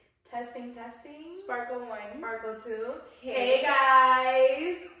Testing. Sparkle 1. Sparkle 2. Hey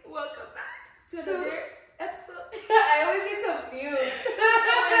guys. Welcome back to another episode. I always get confused.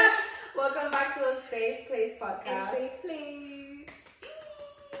 Welcome back to a Safe Place podcast. A Safe Place.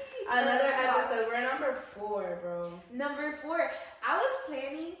 Another episode. We're number 4, bro. Number 4. I was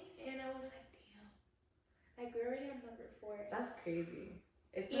planning and I was like, damn. Like, we're already on number 4. That's crazy.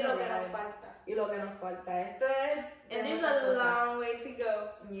 It's y lo que nos falta. Y lo que nos falta. Esto es and there's a long way to go.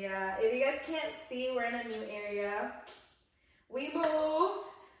 Yeah. If you guys can't see, we're in a new area. We moved.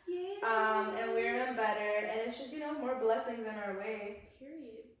 Yeah. And we're in better. And it's just, more blessings in our way.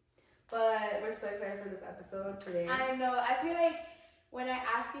 Period. But we're so excited for this episode today. I know. I feel like when I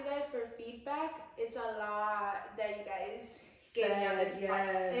ask you guys for feedback, it's a lot that you guys gave me on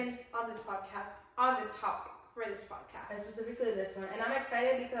this podcast, on this topic. For this podcast. And specifically this one. And I'm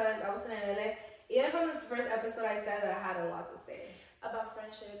excited because I was telling Lele, even from this first episode, I said that I had a lot to say. About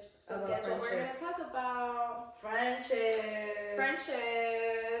friendships. So guess what we're going to talk about? Friendships.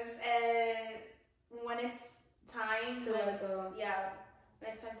 Friendships. And when it's time to let go. Yeah.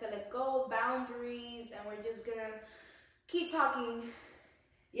 When it's time to let go, boundaries, and we're just going to keep talking.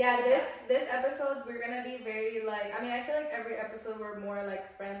 Yeah, this episode, we're going to be very I feel like every episode we're more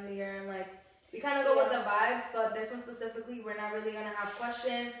friendlier and we kind of go with the vibes, but this one specifically, we're not really going to have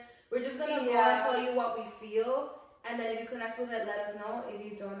questions. We're just going to go and tell you what we feel. And then if you connect with it, let us know. If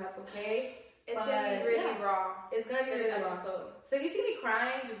you don't, that's okay. It's going to be really raw. It's going to be really raw. Episode. So if you see me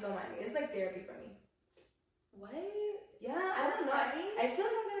crying, just don't mind me. It's like therapy for me. What? Yeah, I don't know. I feel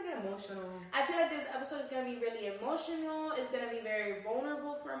like I'm going to get emotional. I feel like this episode is going to be really emotional. It's going to be very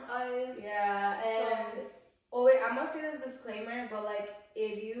vulnerable from us. Yeah, and... wait, I'm going to say this disclaimer, but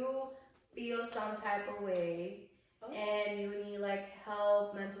if you feel some type of way and you need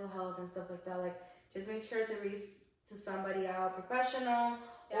help, mental health and stuff like that, just make sure to reach to somebody out, professional,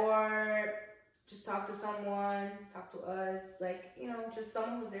 or just talk to someone, talk to us, just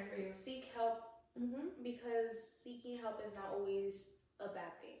someone who's there for you. Seek help, because seeking help is not always a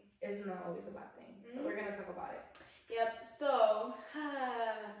bad thing. It's not always a bad thing. So we're gonna talk about it. Yep. So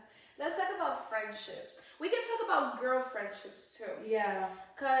let's talk about friendships. We can talk about girl friendships too. Yeah.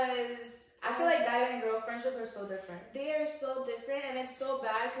 Cause I feel like guy and girl friendships are so different. They are so different, and it's so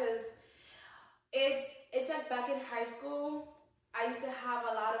bad because it's like back in high school, I used to have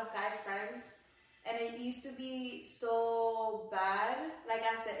a lot of guy friends, and it used to be so bad,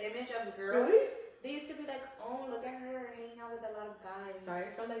 as an image of a girl. Really? They used to be like, oh, look at her hanging out with a lot of guys. Sorry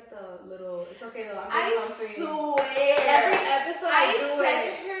for the little. It's okay though. I swear. Every episode I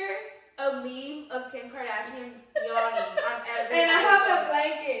sent her a meme of Kim Kardashian yawning on every and episode. I have a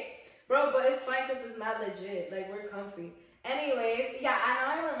blanket. Bro, but it's fine because it's not legit. We're comfy. Anyways, yeah,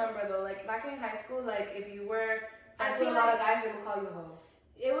 I remember though, back in high school, if you were friends with a lot of guys, they would call you a hoe.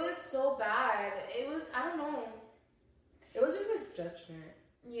 It was so bad. It was, I don't know. It was just misjudgment.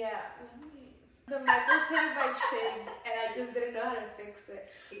 Yeah. The mic was hitting my chin, and I just didn't know how to fix it.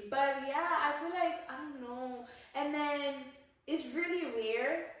 But yeah, I feel like, I don't know. And then, it's really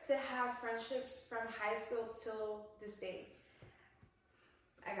rare to have friendships from high school till this day.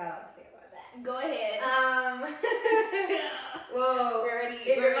 I got a lot to say about that. Go ahead. Whoa.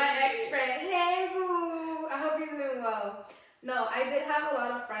 We're my ex friend. Hey, boo. I hope you're doing well. No, I did have a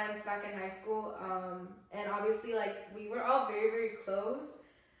lot of friends back in high school. And obviously, we were all very, very close.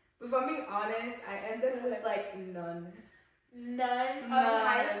 But if I'm being honest, I ended with, none. None of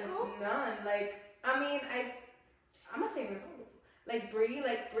high school? None. I'm not saying this.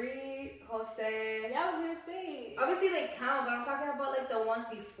 Bree, Jose. Yeah, I was gonna say. Obviously, they count, but I'm talking about, the ones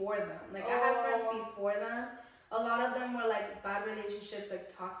before them. I had friends before them. A lot of them were, bad relationships,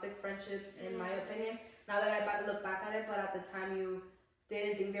 toxic friendships, in my opinion. Now that I look back at it, but at the time, you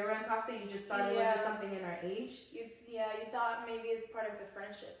didn't think they were toxic. You just thought it was just something in our age. You thought maybe it's part of the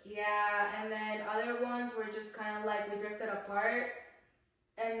friendship. Yeah, and then other ones were just kind of we drifted apart.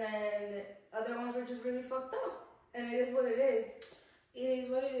 And then other ones were just really fucked up. And it is what it is. It is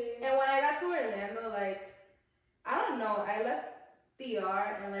what it is. And when I got to Orlando, I don't know, I left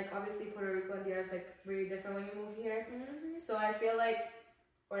DR, and obviously Puerto Rico and DR is very different when you move here. So I feel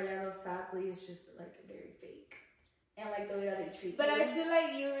Orlando, sadly, is just very fake. And the way that they treat you. But I feel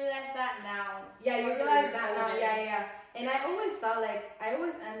like you realize that now. Yeah, you realize that now. Yeah. And I always thought I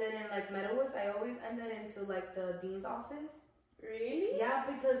always ended in Meadowwoods. I always ended into the dean's office. Really? Yeah,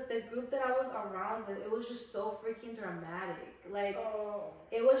 because the group that I was around with, it was just so freaking dramatic.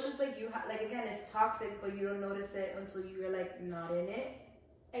 It was just you again, it's toxic, but you don't notice it until you're not in it.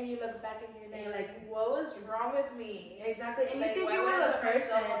 And you look back and And you're like, what was wrong with me? Exactly. And Like, you think why you would were I the put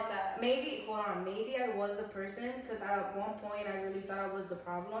myself person. on that? Maybe, hold on, maybe I was the person because at one point I really thought I was the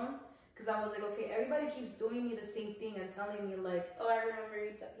problem. Because I was like, okay, everybody keeps doing me the same thing and telling me like, Oh, I remember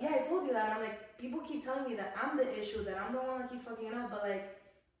you said that. yeah, I told you that. And I'm like, people keep telling me that I'm the issue, that I'm the one that keep fucking up. But like,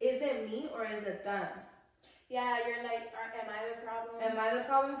 is it me or is it them? Yeah, you're like, am I the problem? Am I the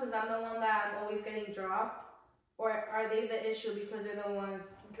problem because I'm the one that I'm always getting dropped? Or are they the issue because they're the ones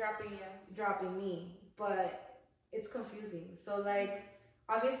dropping me? But it's confusing. So like,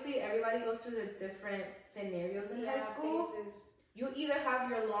 obviously everybody goes through their different scenarios in high school. Phases. You either have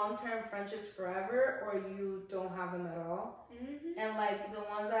your long-term friendships forever or you don't have them at all. Mm-hmm. And like the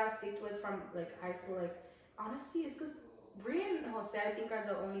ones that I've sticked with from like high school, like honestly, it's because Brie and Jose, I think, are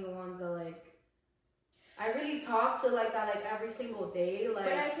the only ones that like I really talk to like that like every single day. Like,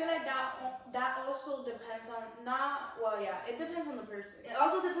 but I feel like that also depends on it depends on the person. it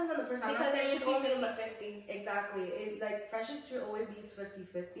also depends on the person. Because it should be only 50-50. Exactly. Like friendships should always be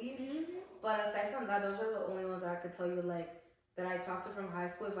 50-50. Mm-hmm. But aside from that, those are the only ones that I could tell you like that I talked to from high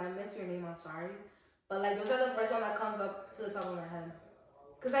school. If I miss your name, I'm sorry. But like those are the first one that comes up to the top of my head.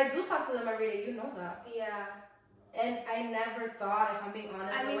 Cause I do talk to them every day. You know that. Yeah. And I never thought, if I'm being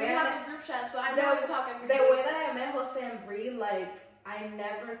honest, I mean, we have a group chat, so I know we talk every the day. way that I met Jose and Brie, like, I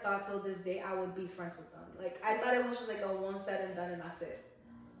never thought till this day I would be friends with them. Like, I thought it was just like a one said and done and that's it.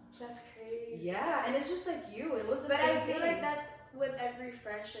 That's crazy. Yeah, and it's just like you. It was the but same I feel thing. like that's with every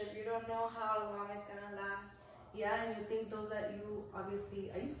friendship. You don't know how long it's gonna last. Yeah, and you think those that you,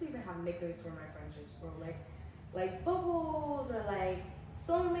 obviously, I used to even have nicknames for my friendships, bro. Like Bubbles, or like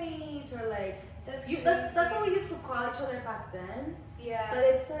Soulmates, or like, that's what we used to call each other back then. Yeah. But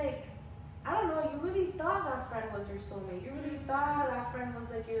it's like, I don't know, you really thought that friend was your soulmate. You really thought that friend was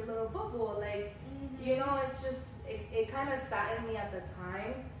like your little bubble. Like, you know, it's just, it kind of saddened me at the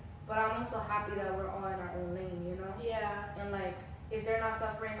time. But I'm also happy that we're all in our own lane, you know? Yeah. And like, if they're not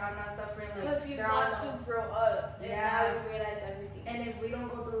suffering, I'm not suffering. Like, because you got to grow up. And now you realize everything. And if we don't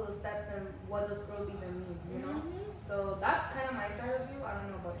go through those steps, then what does growth even mean, you know? So that's kind of my side of you. I don't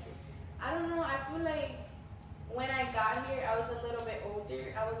know about you. I don't know. I feel like when I got here, I was a little bit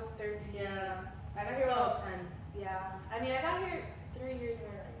older. I was 13. Yeah. I got here when I was 10. Yeah. I mean, I got here 3 years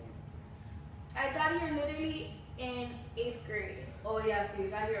later than you. I got here literally in 8th grade. Oh, yeah. So you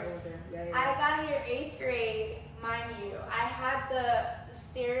got here older. Yeah. I got here 8th grade, mind you. I had the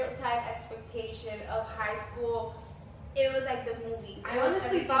stereotype expectation of high school. It was like the movies. I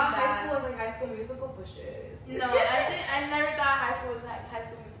honestly thought high school was like High School Musical, but shit. No, I never thought high school was like High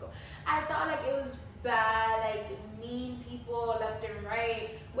School Musical. I thought like it was bad, like mean people left and right,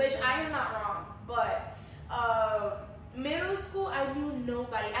 which I am not wrong. But middle school, I knew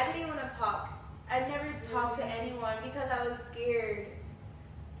nobody. I didn't even want to talk. I never talked to anyone because I was scared.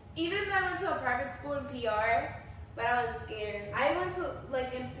 Even though I went to a private school in PR, but I was scared. I went to,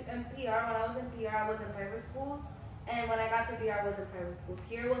 like, in PR, when I was in PR, I was in private schools. And when I got to PR, I was in private schools.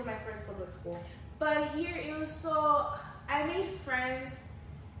 Here was my first public school. But here, it was so... I made friends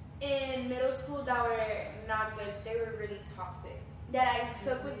in middle school that were not good. They were really toxic. That I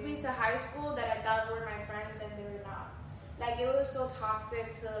took with me to high school that I thought were my friends, and they were not. Like, it was so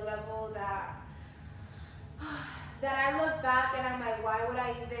toxic to the level that... that I look back and I'm like, why would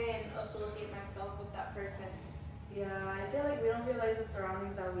I even associate myself with that person? Yeah, I feel like we don't realize the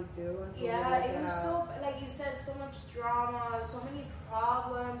surroundings that we do until it was so, like you said, so much drama, so many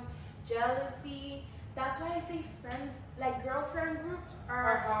problems, jealousy. That's why I say girlfriend groups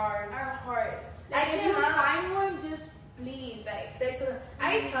are hard. Like, if you find one, just please, like, stick to them.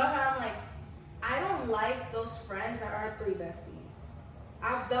 I tell her, I'm like, I don't like those friends that are 3 besties.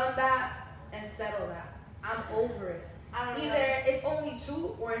 I've done that and settled that. I'm over it. Either it's only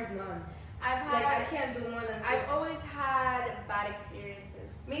 2 or it's none. I can't do more than 2. I've always had bad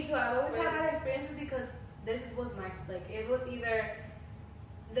experiences. Me too. I've always had bad experiences because this was nice. Like, it was either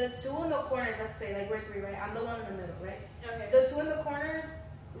the 2 in the corners, let's say, like, we're 3, right? I'm the one in the middle, right? Okay. The 2 in the corners,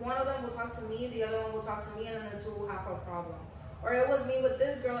 one of them will talk to me, the other one will talk to me, and then the 2 will have a problem. Or it was me with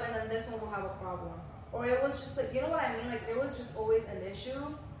this girl, and then this one will have a problem. Or it was just like, you know what I mean? Like, there was just always an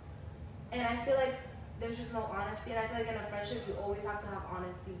issue. And I feel like there's just no honesty. And I feel like in a friendship, you always have to have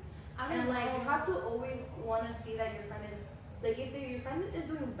honesty. And like, you have to always want to see that your friend is, like, if your friend is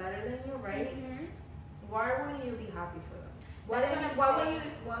doing better than you, right? Why wouldn't you be happy for them? Why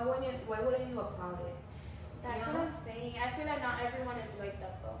wouldn't you applaud it? That's what I'm saying. I feel like not everyone is like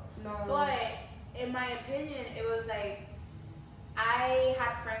that though. No. But in my opinion, it was like I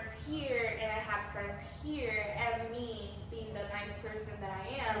had friends here and I had friends here, and me being the nice person that I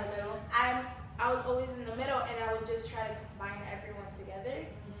am, I was always in the middle, and I would just try to combine everyone together.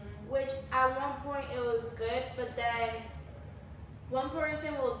 Which at one point it was good, but then one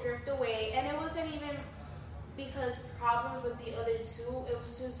person will drift away, and it wasn't even because problems with the other two. It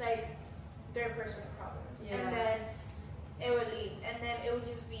was just like their personal problems, and then it would leave, and then it would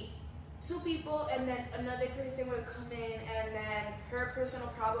just be two people, and then another person would come in, and then her personal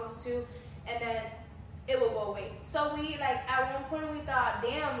problems too, and then it would go away. So we, like, at one point we thought,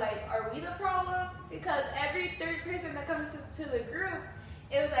 damn, like, are we the problem? Because every third person that comes to the group,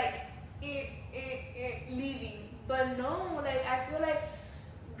 it was like leaving. But no, like, I feel like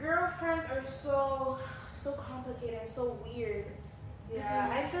girlfriends are so complicated and so weird. Yeah,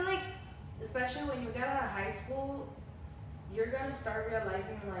 I feel like, especially when you get out of high school, you're gonna start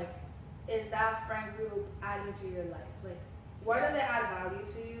realizing, like, is that friend group adding to your life? Like, what do they add value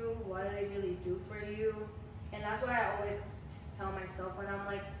to you? What do they really do for you? And that's what I always tell myself when I'm,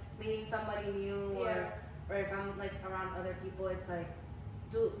 like, meeting somebody new, or if I'm, like, around other people. It's like,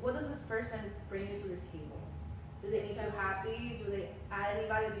 what does this person bring you to the table? Do they make you happy? Do they add any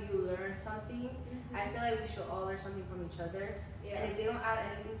value? Do you learn something? I feel like we should all learn something from each other. And if they don't add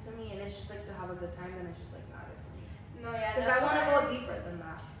anything to me, and it's just like to have a good time, then it's just like not it for me. No, yeah. Because I want to go deeper than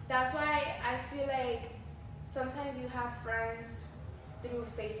that. That's why I feel like sometimes you have friends through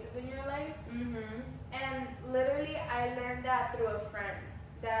phases in your life. And literally, I learned that through a friend.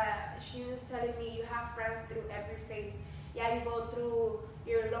 That she was telling me, you have friends through every phase. Yeah, you go through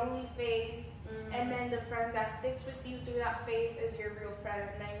your lonely phase, and then the friend that sticks with you through that phase is your real friend.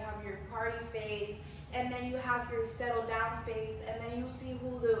 And then you have your party phase, and then you have your settle down phase, and then you see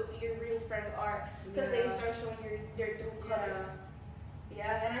who your real friends are, because they start showing their true colors.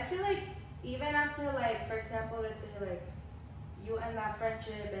 Yeah, and I feel like even after, like, for example, let's say, like, you end that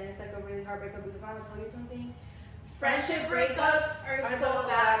friendship and it's like a really hard breakup, because I'm gonna tell you something. Friendship breakups are so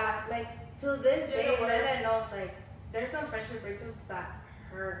bad. Like, to this day, I know it's like, there's some friendship breakups that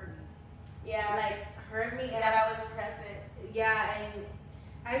hurt me. Yeah. Like, hurt me. And that I was present. Yeah, and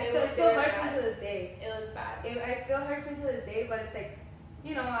it still hurts me to this day. It was bad. It still hurts me to this day, but it's like,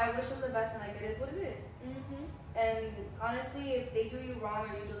 you know, I wish them the best, and, like, it is what it is. And honestly, if they do you wrong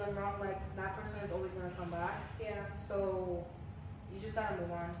or you do them wrong, like, that person is always gonna come back. Yeah. So you just gotta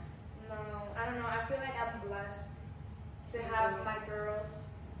move on. No, I don't know. I feel like I'm blessed to have my girls.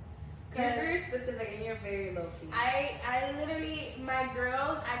 You're very specific and you're very low key. I literally, my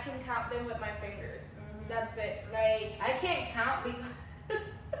girls, I can count them with my fingers. That's it. Like, I can't count because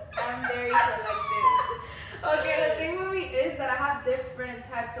I'm very selective. Okay, the thing with me is that I have different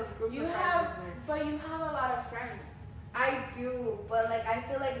types of groups of friends. But you have a lot of friends. I do, but, like, I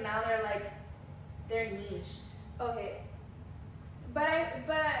feel like now they're niched. Okay. But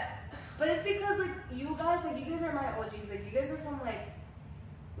it's because, like, you guys are my OGs. Like, you guys are from, like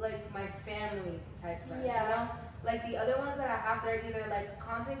my family type friends, you know? Like, the other ones that I have, they're either, like,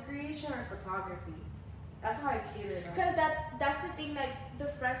 content creation or photography. That's how I cater them. Because that's the thing, like, the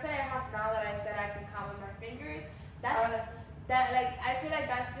friends that I have now that I said I can count with my fingers, I feel like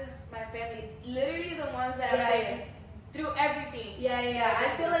that's just my family. Literally the ones that I've been through everything. Yeah.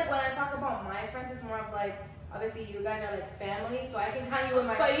 I feel like when I talk about my friends, it's more of, like, obviously you guys are, like, family, so I can count you with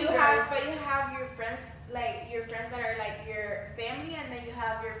my fingers. But you have your friends, like, your friends that are, like, your family, and then you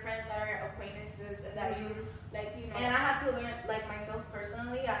have your friends that are acquaintances, and that you, like, you know. And I had to learn, like, myself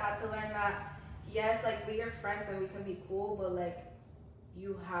personally, I had to learn that, yes, like, we are friends and we can be cool, but, like,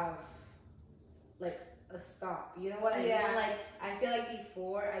 you have, like, a stop. You know what I mean? Like, I feel like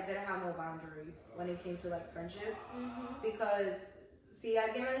before I didn't have no boundaries when it came to, like, friendships, because, see, I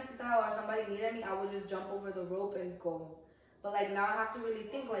get in a situation or somebody needed me, I would just jump over the rope and go. But, like, now I have to really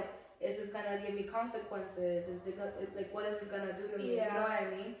think, like, is this gonna give me consequences? Like, what is this gonna do to me? You know what I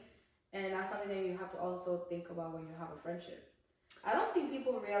mean? And that's something that you have to also think about when you have a friendship. I don't think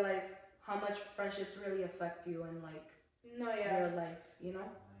people realize how much friendships really affect you in, like, real life, you know?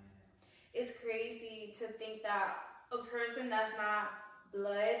 It's crazy to think that a person that's not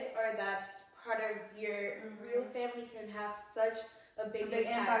blood or that's part of your real family can have such a big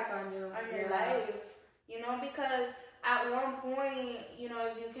impact on you, on your life. You know, because at one point, you know,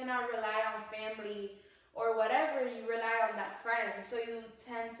 if you cannot rely on family or whatever, you rely on that friend. So you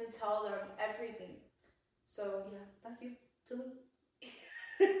tend to tell them everything. So yeah, that's you to me.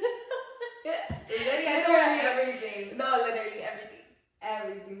 Everything. No, literally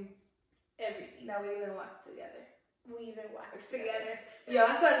everything. Now we even wax together. Yeah,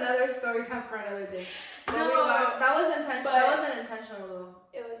 that's another story time for another day. That wasn't intentional though.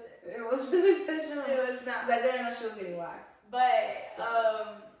 It wasn't. It wasn't intentional. It was not. Because I didn't know she was getting waxed. But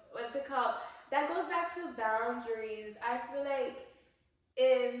what's it called? That goes back to boundaries. I feel like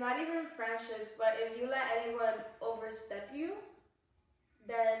if not even friendships, but if you let anyone overstep you,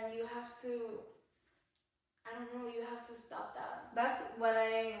 then you have to, I don't know, you have to stop that. That's when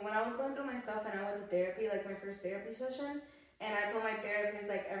I was going through my stuff and I went to therapy, like my first therapy session, and I told my therapist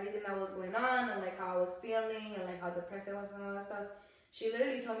like everything that was going on and like how I was feeling and like how depressed I was and all that stuff. She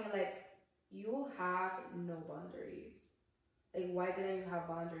literally told me like, you have no boundaries. Like, why didn't you have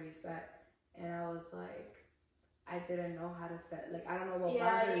boundaries set? And I was like, I didn't know how to set, like, I don't know what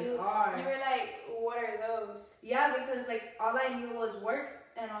boundaries are. You were like, what are those? Yeah, because like all I knew was work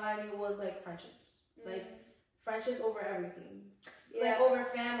and all I knew was like friendships. Like friendships over everything. Yeah. Like over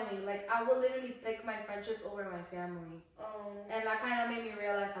family. Like I would literally pick my friendships over my family. And that kind of made me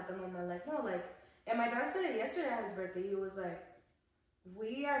realize at the moment, like, no, like, and my dad said it yesterday at his birthday. He was like,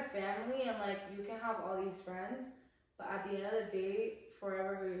 we are family and like you can have all these friends, but at the end of the day,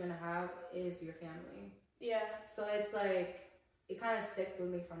 forever who you're gonna have is your family. Yeah. So it's like, it kind of stuck with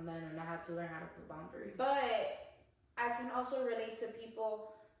me from then, and I had to learn how to put boundaries. But I can also relate to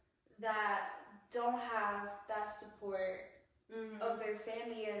people that don't have that support of their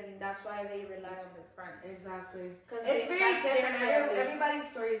family, and that's why they rely on their friends. Exactly. Because it's very different. Everybody's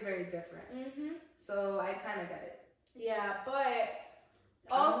story is very different. So I kind of get it. Yeah, but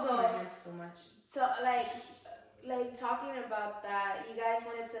also, so much. So like talking about that, you guys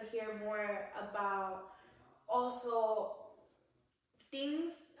wanted to hear more about also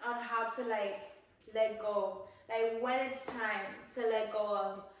things on how to like let go, like when it's time to let go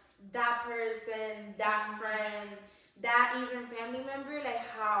of that person, that friend, that even family member, like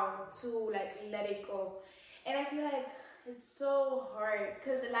how to like let it go. And I feel like it's so hard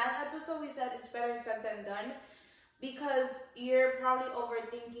because the last episode we said it's better said than done, because you're probably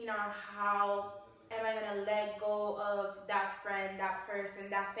overthinking on how am I gonna let go of that friend, that person,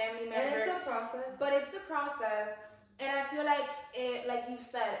 that family member. And it's a process. But it's a process. And I feel like it, like you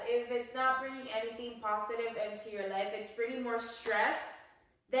said, if it's not bringing anything positive into your life, it's bringing more stress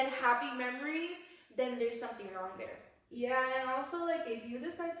than happy memories, then there's something wrong there. Yeah, and also like if you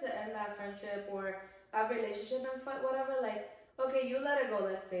decide to end that friendship or a relationship and whatever, like, okay, you let it go,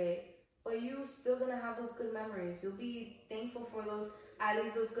 let's say, but you still gonna have those good memories. You'll be thankful for those, at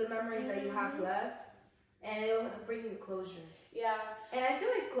least those good memories that you have left, and it'll bring you closure. Yeah. And I feel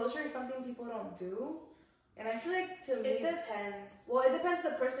like closure is something people don't do. And I feel like to me, it depends. Well, it depends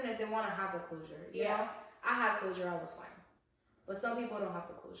the person if they want to have the closure. You know? I had closure, I was fine. But some people don't have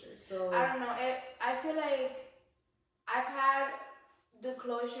the closure. So I don't know. I feel like I've had the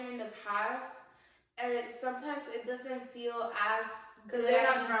closure in the past, and sometimes it doesn't feel as because they're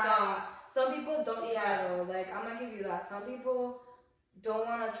not trying. Some people don't try though. Like, I'm gonna give you that. Some people don't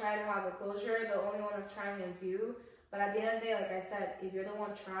want to try to have the closure. The only one that's trying is you. But at the end of the day, like I said, if you're the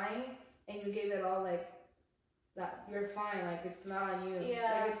one trying and you gave it all, like, that, you're fine. Like, it's not on you.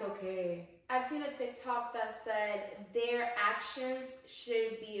 Yeah. Like, it's okay. I've seen a TikTok that said their actions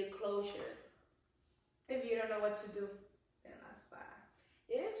should be a closure. If you don't know what to do, then that's facts.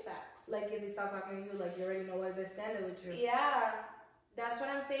 It is facts. Like, if they stop talking to you, like, you already know where they stand with you. Yeah. That's what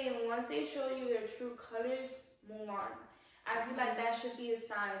I'm saying. Once they show you their true colors, move on. I feel like that should be a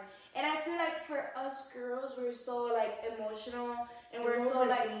sign. And I feel like for us girls, we're so like emotional, and we're so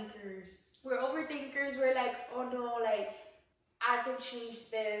like we're overthinkers. We're like, oh no, like I can change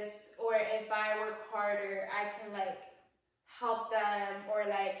this, or if I work harder, I can like help them or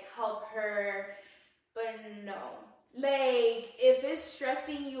like help her. But no, like if it's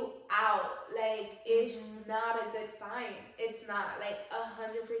stressing you out, like it's not a good sign. It's not, like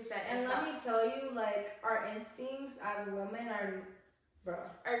 100%. And let me tell you, like, our instincts as women are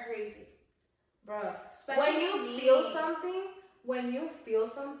crazy, bruh. Especially when you feel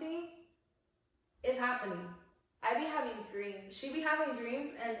something, it's happening. I be having dreams. She be having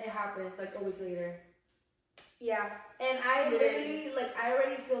dreams, and it happens like a week later. Yeah. And I literally, like, I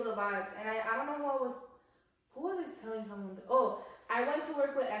already feel the vibes, and I don't know who was telling someone? I went to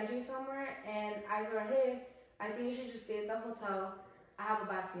work with MJ somewhere, and I told her, hey, I think you should just stay at the hotel. I have a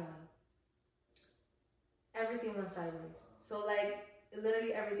bad feeling. Everything went sideways. So, like,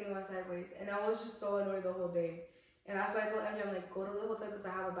 literally everything went sideways. And I was just so annoyed the whole day. And that's why I told MJ, I'm like, go to the hotel because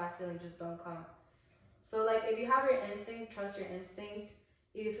I have a bad feeling. Just don't come. So, like, if you have your instinct, trust your instinct.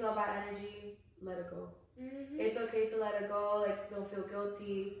 If you feel a bad energy, let it go. It's okay to let it go. Like, don't feel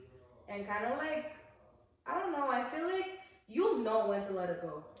guilty. And kind of, like, I don't know. I feel like you'll know when to let it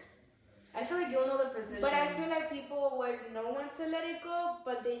go. I feel like you'll know the position. But I feel like people would know when to let it go,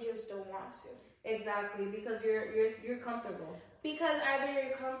 but they just don't want to. Exactly, because you're comfortable. Because either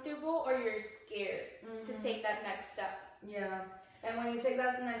you're comfortable or you're scared to take that next step. Yeah. And when you take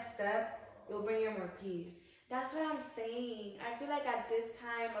that next step, it'll bring you more peace. That's what I'm saying. I feel like at this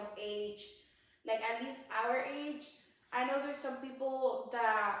time of age, like at least our age, I know there's some people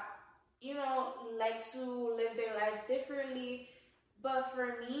that, you know, like to live their life differently. But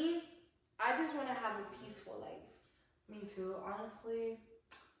for me, I just want to have a peaceful life. Me too. Honestly,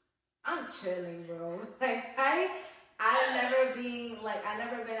 I'm chilling, bro. Like I've never been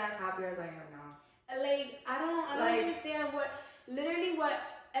as happy as I am now. Like I don't understand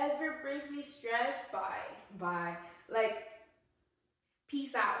whatever brings me stress by. Like,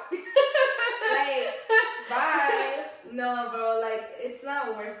 peace out. like, bye. No, bro, like, it's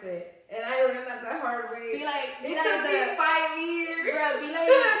not worth it. And I learned that the hard way. It took me 5 years. Bro,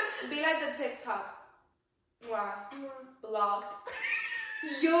 be like the TikTok. Wow. Blocked.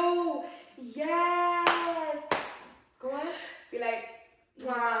 Yo, yes. Go on. Be like,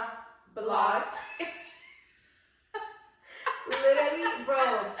 wow. Blocked. Literally,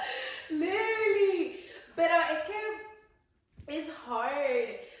 bro. Literally. But it's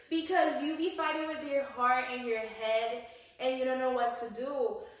hard because you be fighting with your heart and your head and you don't know what to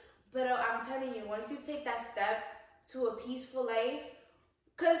do. But I'm telling you, once you take that step to a peaceful life,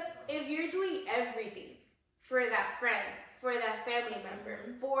 because if you're doing everything for that friend, for that family member,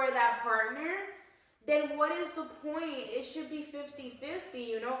 for that partner, then what is the point? It should be 50-50,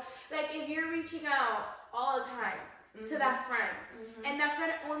 you know? Like if you're reaching out all the time to that friend and that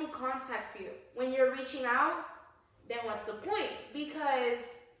friend only contacts you when you're reaching out, then what's the point? Because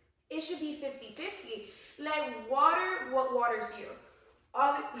it should be 50-50. Like water, what waters you?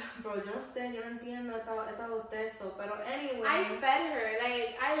 Bro, yo no sé, yo no entiendo esta botezo, pero anyway. I fed her,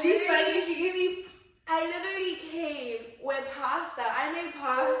 she fed me, she gave me. I literally came with pasta. I made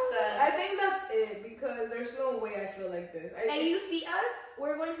pasta. I think that's it because there's no way I feel like this. And you see us?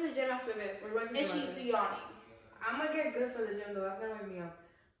 We're going to the gym after this. We're going to the gym and she's yawning. I'm gonna get good for the gym though. That's gonna wake me up.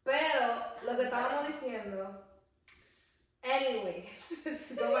 Pero lo que estábamos diciendo. Anyways,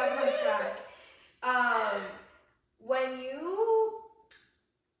 to go back on track.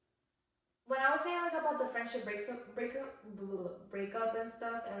 When I was saying like about the friendship breakup and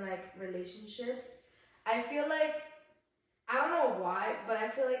stuff and like relationships, I feel like, I don't know why, but I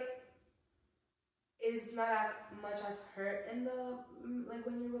feel like it's not as much as hurt in the like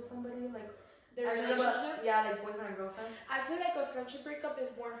when you're with somebody like the relationship. Like boyfriend and girlfriend. I feel like a friendship breakup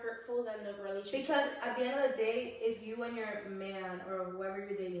is more hurtful than the relationship. Because at the end of the day, if you and your man or whoever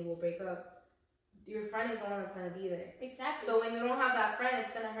you're dating will break up, your friend is the one that's gonna be there. Exactly. So when you don't have that friend,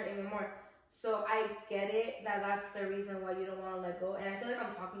 it's gonna hurt even more. So I get it that that's the reason why you don't want to let go. And I feel like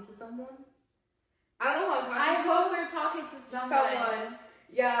I'm talking to someone. I don't know who I'm talking to. I hope we're talking to someone.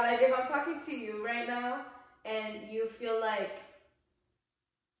 Yeah, like if I'm talking to you right now and you feel like,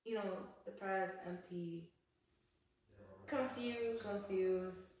 you know, depressed, empty, confused,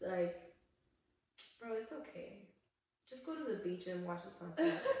 like, bro, it's okay. Just go to the beach and watch the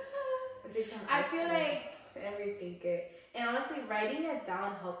sunset. And take some I feel like and rethink it. And honestly, writing it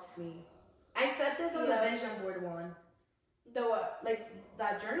down helps me. I said this on the vision board one. The what? Like,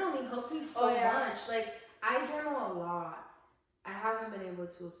 that journaling helps me so much. Like, I journal a lot. I haven't been able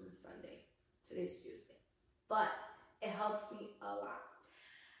to since Sunday. Today's Tuesday. But it helps me a lot.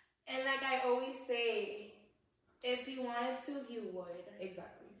 And like I always say, if you wanted to, you would.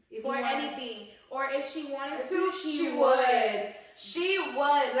 Exactly. For anything. Or if she wanted to, she would. She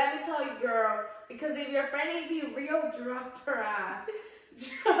would. Let me tell you, girl. Because if your friend ain't be real, drop her ass.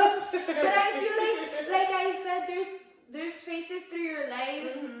 But I feel like I said, there's phases through your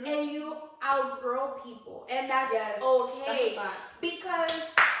life and you outgrow people. And that's okay. That's because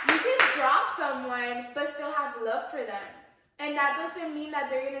you can drop someone but still have love for them. And that doesn't mean that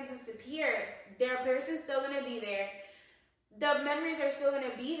they're going to disappear. Their person's still going to be there. The memories are still going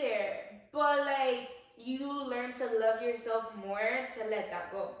to be there. But like, you learn to love yourself more to let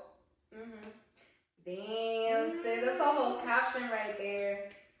that go. Damn, sis, that's a whole caption right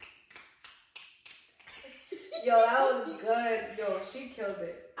there. Yo, that was good. Yo, she killed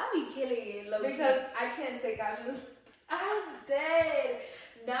it. I be killing it, love because I can't say captions. I'm dead.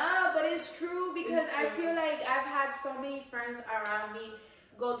 Nah, but it's true because I feel like I've had so many friends around me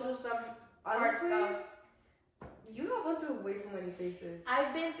go through some hard stuff. You have been through way too many phases.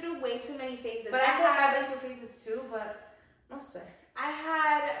 I've been through way too many phases. But I feel like I've been through phases too, but no say. I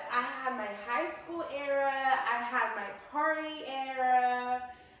had my high school era, I had my party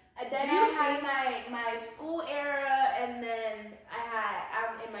era, then I had my school era, and then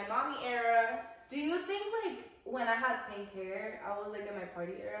I'm in my mommy era. Do you think like when I had pink hair, I was like in my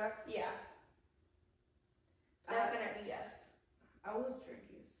party era? Yeah. Definitely yes. I was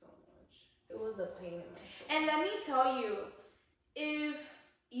drinking so much. It was a pain in my soul. And let me tell you, if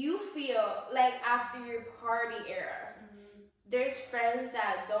you feel like after your party era, there's friends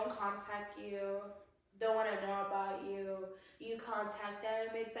that don't contact you, don't want to know about you. You contact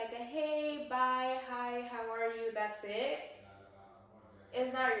them, it's like a hey, bye, hi, how are you? That's it.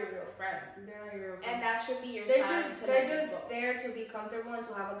 It's not your real friend. They're not your real friend. And that should be your They're sign just to they're let it just go. there to be comfortable and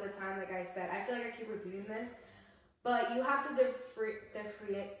to have a good time, like I said. I feel like I keep repeating this, but you have to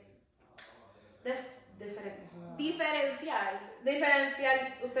Diferenciar. Diferenciar.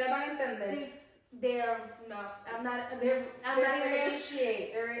 Ustedes van a entender. I'm not even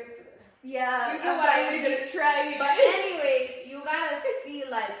Differentiate. yeah. You know what I'm gonna try. But anyways, you gotta see,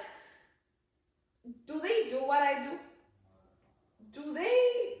 like, do they do what I do? Do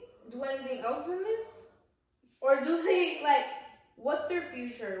they do anything else than this? Or do they, like, what's their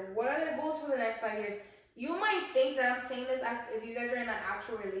future? What are their goals for the next 5 years? You might think that I'm saying this as if you guys are in an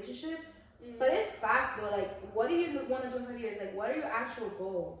actual relationship, but it's facts though. Like, what do you want to do in 5 years? Like, what are your actual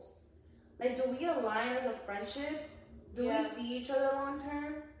goals? Like, do we align as a friendship? Do we see each other long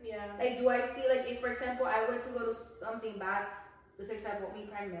term? Yeah. Like, do I see, like, if, for example, I were to go to something bad, let's say, example, me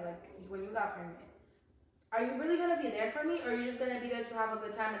pregnant, like, when you got pregnant, are you really going to be there for me, or are you just going to be there to have a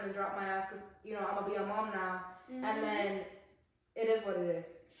good time and then drop my ass because, you know, I'm going to be a mom now, and then it is what it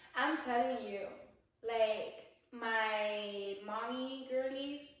is? I'm telling you, like, my mommy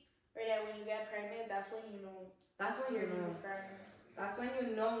girlies, or that when you get pregnant, that's when you know. That's when you're real new friends. That's when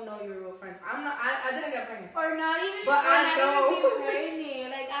you know your real friends. I didn't get pregnant. Or not even, but I know. Even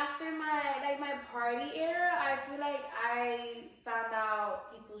pregnant. Like, after my party era, I feel like I found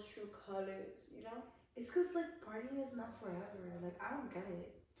out people's true colors, you know? It's because, like, partying is not forever. Like, I don't get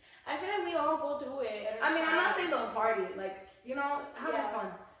it. I feel like we all go through it. And I mean, I'm not saying don't party. Like, you know, having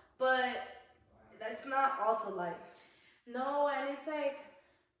fun. But that's not all to life. No, and it's like,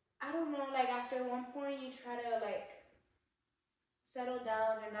 I don't know, like, after one point, you try to, like, settle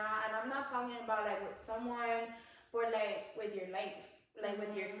down and not. And I'm not talking about, like, with someone, but, like, with your life. Like,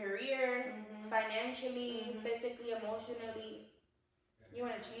 with your career, financially, physically, emotionally. You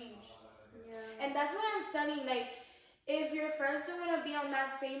want to change. Yeah. And that's what I'm saying. Like, if your friends don't want to be on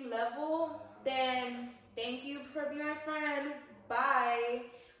that same level, then thank you for being my friend. Bye.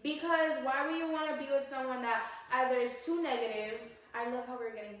 Because why would you want to be with someone that either is too negative? I love how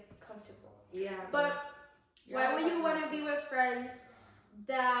we're getting comfortable. Yeah. But why would you want to be with friends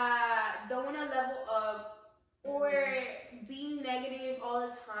that don't want to level up or being negative all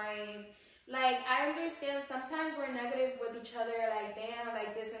the time? Like, I understand sometimes we're negative with each other, like, damn,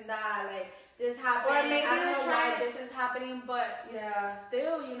 like, this and that, like, this happened, or maybe I don't know why this is happening, but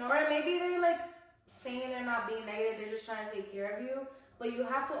still, you know. Or maybe they're, like, saying they're not being negative, they're just trying to take care of you, but you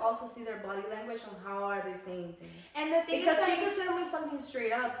have to also see their body language on how are they saying things. And the thing because is, she could tell me something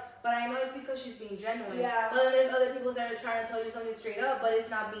straight up, but I know it's because she's being genuine. Yeah. But then there's other people that are trying to tell you something straight up, but it's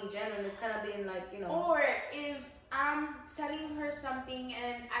not being genuine, it's kind of being, like, you know. Or if I'm telling her something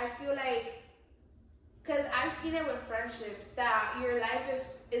and I feel like, because I've seen it with friendships, that your life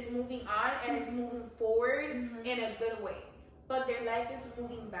is moving on and it's moving forward in a good way. But their life is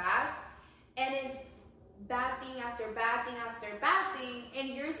moving back and it's bad thing after bad thing after bad thing. And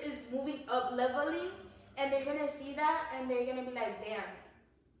yours is moving up leveling and they're going to see that and they're going to be like, damn.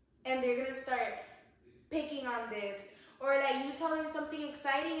 And they're going to start picking on this. Or like you tell them something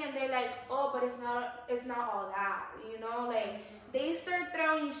exciting and they're like, oh, but it's not all that. You know, like they start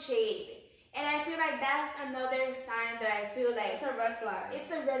throwing shade. And I feel like that's another sign that I feel like it's a red flag.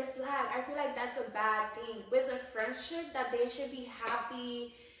 It's a red flag. I feel like that's a bad thing. With a friendship, that they should be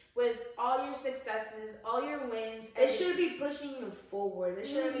happy with all your successes, all your wins. It should be pushing you forward. It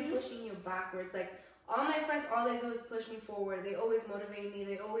shouldn't be pushing you backwards. Like, all my friends, all they do is push me forward. They always motivate me.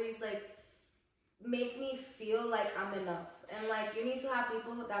 They always, like, make me feel like I'm enough. And, like, you need to have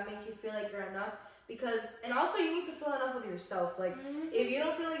people that make you feel like you're enough. Because, and also you need to feel enough with yourself. Like, if you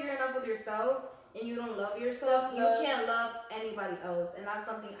don't feel like you're enough with yourself and you don't love yourself, you can't love anybody else. And that's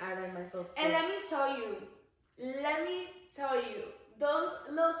something I learned myself too. And let me tell you, those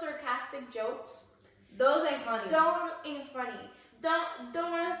little sarcastic jokes, those ain't funny. The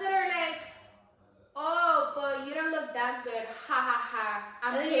ones that are like, oh, but you don't look that good. Ha ha ha.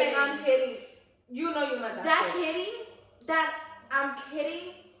 I'm kidding. Like, I'm kidding. You know you meant that. That kidding, that I'm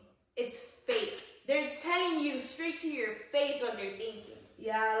kidding, it's fake. They're telling you straight to your face what they're thinking.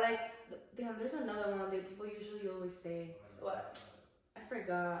 Yeah, like, damn, there's another one that people usually always say. What? I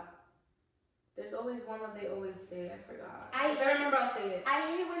forgot. There's always one that they always say. I forgot. If I remember, I'll say it. I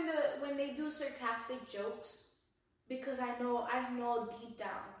hate when they do sarcastic jokes because I know deep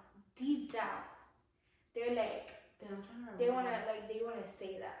down, they're like, damn, I'm trying to remember. they wanna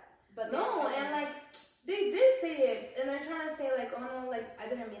say that, but no, and like, They did say it, and they're trying to say like, oh no, like I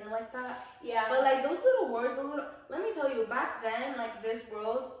didn't mean it like that. Yeah. But like those little words, let me tell you, back then, like this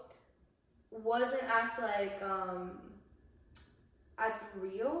world wasn't as like as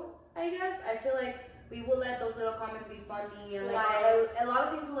real. I guess I feel like we would let those little comments be funny, and like a lot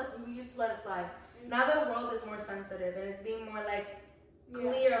of things we used to let it slide. Mm-hmm. Now the world is more sensitive, and it's being more like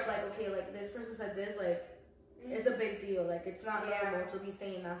clear of like, okay, like this person said this, like it's a big deal. Like it's not normal to be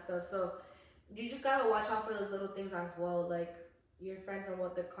saying that stuff. So you just gotta watch out for those little things as well, like your friends and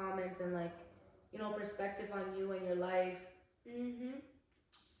what the comments and like, you know, perspective on you and your life. Mm-hmm.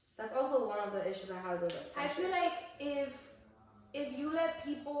 That's also one of the issues I have with it. I feel like if you let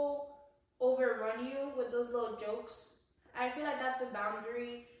people overrun you with those little jokes, I feel like that's a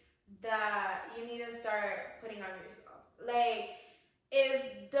boundary that you need to start putting on yourself. Like,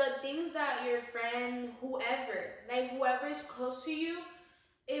 if the things that your friend, whoever is close to you,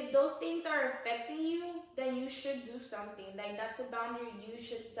 if those things are affecting you, then you should do something. Like, that's a boundary you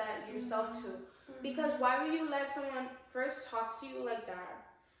should set yourself to. Because why would you let someone first talk to you like that?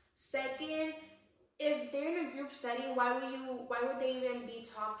 Second, if they're in a group setting, why would they even be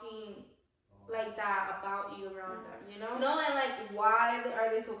talking like that about you around them, you know? No, and like, why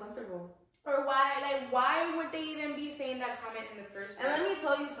are they so comfortable? Or why would they even be saying that comment in the first place? And let me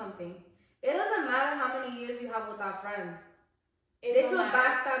tell you something. It doesn't matter how many years you have with that friend. They could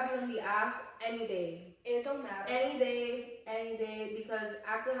backstab you in the ass any day. It don't matter. Any day, because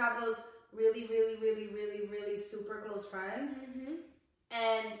I could have those really, really, really, really, really super close friends. Mm-hmm.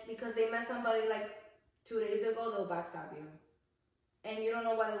 And because they met somebody like 2 days ago, they'll backstab you. And you don't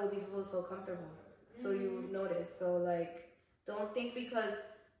know why they will be so comfortable. Mm-hmm. So you notice. So like, don't think because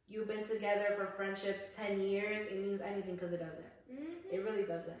you've been together for friendships 10 years, it means anything, because it doesn't. Mm-hmm. It really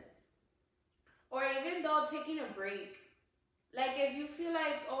doesn't. Or even though taking a break. Like, if you feel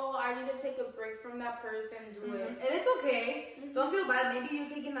like, oh, I need to take a break from that person, do it. And it's okay. Mm-hmm. Don't feel bad. Maybe you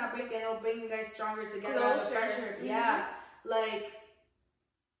taking that break and it'll bring you guys stronger together as a friendship. Mm-hmm. Yeah. Like,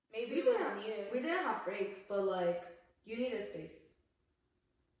 maybe it was needed. We didn't have breaks, but like, you needed space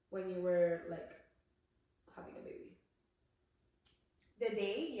when you were like having a baby. The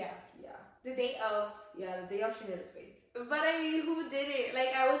day? Yeah. The day of she needed space. But I mean, who did it?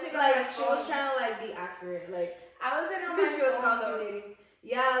 Like, I wasn't like, she was trying to like be accurate. Like, I wasn't on my phone. She was calculating.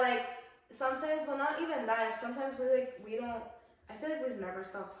 Yeah, like sometimes, well, not even that. Sometimes we don't. I feel like we've never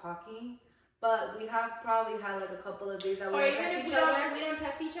stopped talking, but we have probably had like a couple of days that we don't text each other. We don't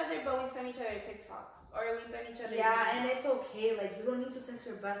text each other, but we send each other TikToks, or we send each other. Yeah, emails. And it's okay. Like, you don't need to text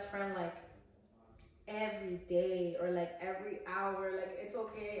your best friend like every day or like every hour. Like, it's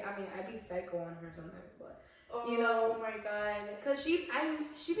okay. I mean, I be psycho on her sometimes, but you know, oh my god, because she be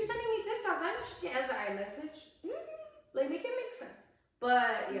sending me TikToks. I know she can answer iMessage. Like, make it make sense.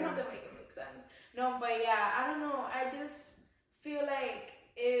 But yeah, not to make it make sense. No, but yeah, I don't know. I just feel like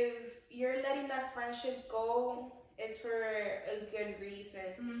if you're letting that friendship go, it's for a good reason.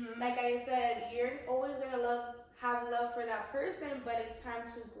 Mm-hmm. Like I said, you're always gonna have love for that person, but it's time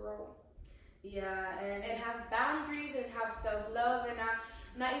to grow. Yeah, and have boundaries and have self-love, and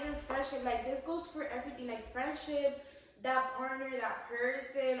not even friendship. Like, this goes for everything. Like, friendship, that partner, that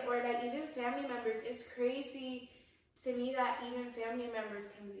person, or like even family members. It's crazy to me that even family members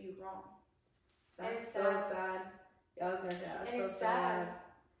can do you wrong. That's so sad. Yeah, I was gonna say that's so sad.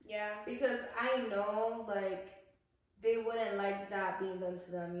 Yeah. Because I know, like, they wouldn't like that being done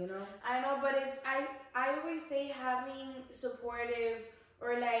to them, you know? I know, but I always say having supportive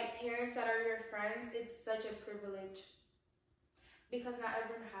or like parents that are your friends, it's such a privilege. Because not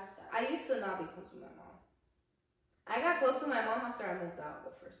everyone has that. I used to not be close with my mom. I got close to my mom after I moved out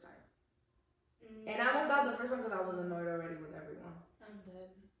the first time. And I moved out the first one because I was annoyed already with everyone. I'm dead.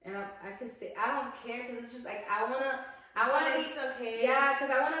 And I can say, I don't care, because it's just like, I want to be, it's okay. Yeah,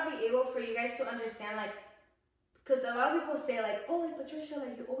 because I want to be able for you guys to understand, like, because a lot of people say, like, oh, like, Patricia,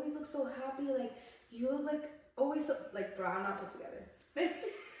 like, you always look so happy, like, you look like, always so, like, bro, I'm not put together.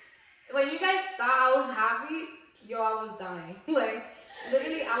 When you guys thought I was happy, yo, I was dying. Like,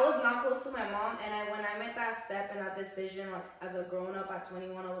 literally, I was not close to my mom, and when I made that step and that decision, like, as a grown-up at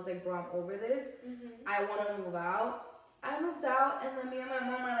 21, I was like, bro, I'm over this. Mm-hmm. I want to move out. I moved out, and then me and my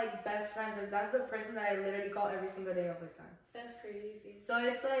mom are, like, best friends. Like, that's the person that I literally call every single day of FaceTime. That's crazy. So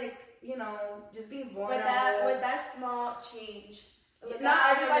it's like, you know, just being vulnerable. With that small change.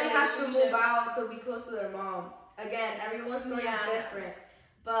 Not everybody has to move out to be close to their mom. Again, everyone's story is different.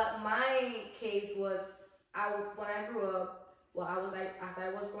 But my case was, when I grew up, well, as I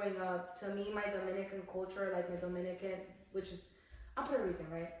was growing up, to me, my Dominican culture, like my Dominican, which is, I'm Puerto Rican,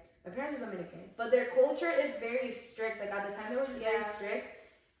 right? My parents are Dominican, but their culture is very strict. Like, at the time, they were just very strict.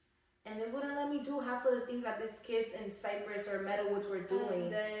 and they wouldn't let me do half of the things that these kids in Cypress or Meadowwoods were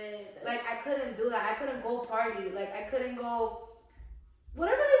doing. Like, I couldn't do that. I couldn't go party. Like, I couldn't go...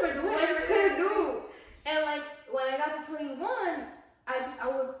 Whatever they were doing, I just couldn't do. And, like, when I got to 21, I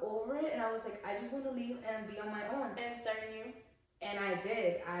was over it, and I was like, I just want to leave and be on my own. And start new. And I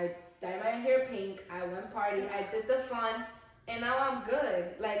did. I dyed my hair pink. I went party. I did the fun. And now I'm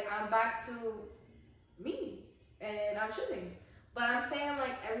good. Like, I'm back to me. And I'm chilling. But I'm saying,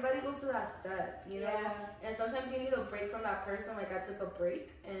 like, everybody goes through that step, you know? Yeah. And sometimes you need a break from that person. Like, I took a break,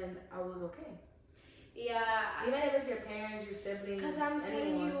 and I was okay. Yeah. Even if it's your parents, your siblings, because I'm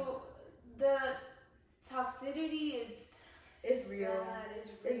telling you, the toxicity is... It's real. Bad. It's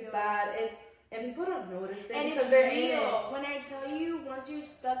real. It's bad. And people don't notice it. And because it's they're real. in it. When I tell you, once you're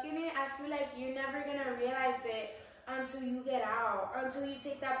stuck in it, I feel like you're never going to realize it until you get out, until you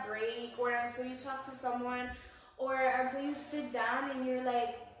take that break, or until you talk to someone, or until you sit down and you're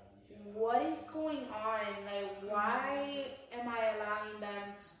like, what is going on? Like, why am I allowing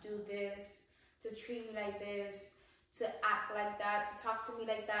them to do this, to treat me like this, to act like that, to talk to me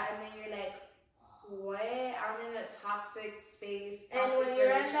like that? And then you're like, what? I'm in a toxic space, toxic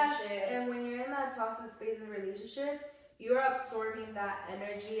relationship. And when you're in that toxic space and relationship, you're absorbing that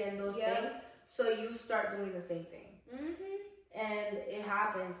energy and those things, so you start doing the same thing. Mm-hmm. And it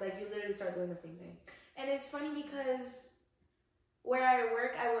happens, like, you literally start doing the same thing. And it's funny because where I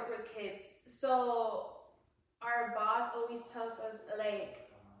work with kids. So our boss always tells us, like,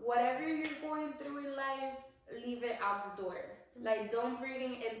 whatever you're going through in life, leave it out the door. Like, don't bring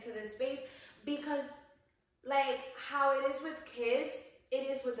it into this space, because, like, how it is with kids, it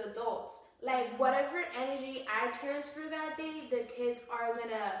is with adults. Like, whatever energy I transfer that day, the kids are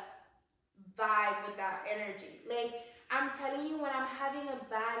gonna vibe with that energy. Like, I'm telling you, when I'm having a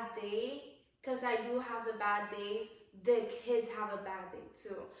bad day, because I do have the bad days, the kids have a bad day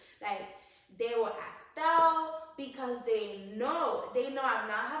too. Like, they will act out because they know I'm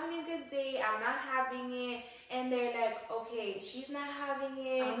not having a good day, I'm not having it, and they're like, okay, she's not having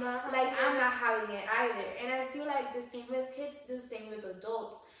it, I'm not having it either. And I feel like the same with kids, the same with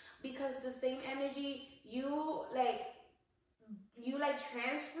adults, because the same energy you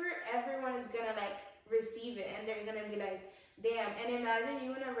transfer, everyone is gonna like receive it, and they're gonna be like, damn. And imagine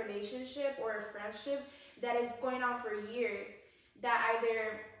you in a relationship or a friendship that it's going on for years, that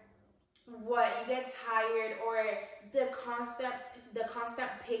either you get tired, or the constant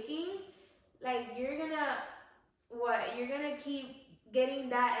picking, like, you're gonna keep getting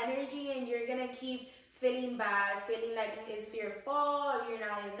that energy, and you're gonna keep feeling bad, feeling like it's your fault, you're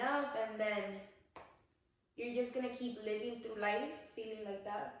not enough, and then you're just gonna keep living through life feeling like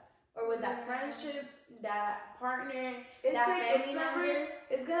that. Or with that friendship, that partner, it's that like, family member.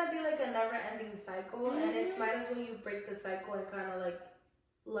 It's gonna be like a never-ending cycle, and it's might as well you break the cycle and kind of like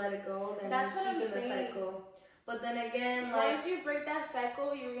let it go, then that's what keep I'm in saying. the cycle. But then again, like, once you break that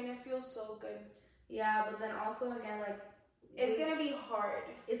cycle, you're gonna feel so good. Yeah, but then also again, like, it's gonna be hard.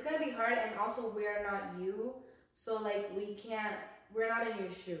 It's gonna be hard, and also we're not you, so like we're not in your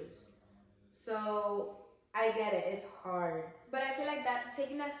shoes. So I get it, it's hard. But I feel like that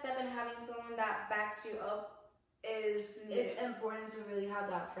taking that step and having someone that backs you up is needed. It's important to really have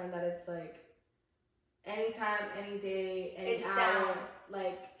that friend that it's like anytime, any day, any hour. Down.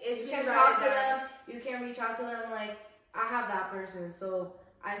 Like, you can talk to them, you can reach out to them. Like, I have that person, so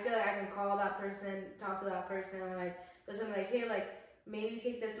I feel like I can call that person, talk to that person, like, just be like, hey, like, maybe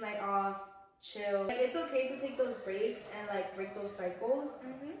take this night off, chill. Like, it's okay to take those breaks and like break those cycles,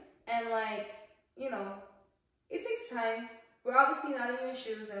 and like, you know, it takes time. We're obviously not in your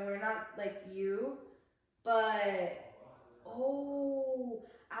shoes, and we're not like you, but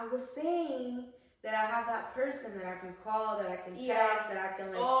I was saying that I have that person that I can call, that I can text, that I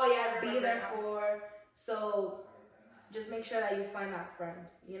can like be there for. So just make sure that you find that friend,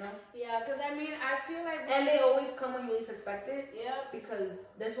 you know? Yeah, because I mean, I feel like... And they always come when you least expect it. Yep. Because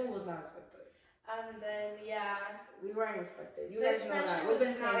this one was not expected. And then, yeah. We weren't expected. You this guys know that. We've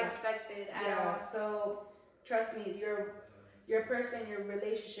been not expected at all. So trust me, your person, your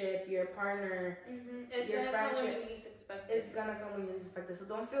relationship, your partner, your friendship, come when you least expect it. It's gonna come when you least expect it. So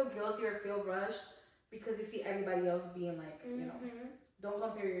don't feel guilty or feel rushed because you see everybody else being like, you know, don't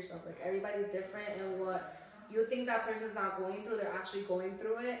compare yourself. Like, everybody's different, and what you think that person's not going through, they're actually going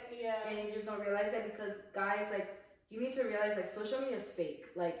through it. Yeah. And you just don't realize it, because guys, like, you need to realize, like, social media is fake.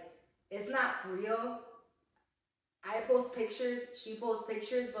 Like, it's not real. I post pictures, she posts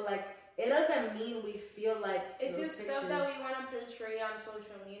pictures, but like, it doesn't mean we feel like it's just stuff that we want to portray on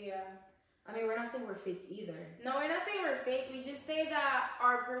social media. I mean, we're not saying we're fake either. No, we're not saying we're fake. We just say that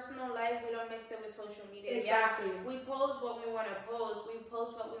our personal life, we don't mix it with social media. Exactly. Yeah, we post what we want to post. We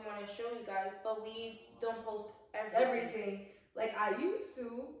post what we want to show you guys, but we don't post everything. Like, I used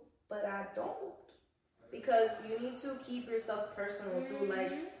to, but I don't. Because you need to keep your stuff personal, too.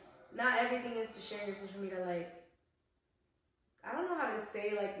 Like, not everything is to share your social media. Like, I don't know how to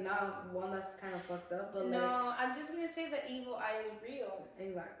say, like, not one that's kind of fucked up, but no, I'm just going to say the evil eye is real.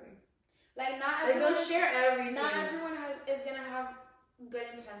 Exactly. Like, not everyone... don't share everything. Not everyone is going to have good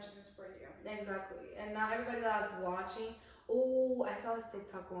intentions for you. Exactly. And not everybody that's watching... Oh, I saw this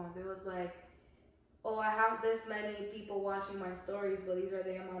TikTok once. It was like, oh, I have this many people watching my stories, but these are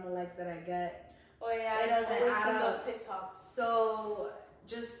the amount of likes that I get. Oh, yeah. It doesn't add up. Those TikToks. So,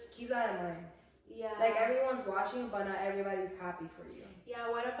 just keep that in mind. Yeah. Like, everyone's watching, but not everybody's happy for you. Yeah,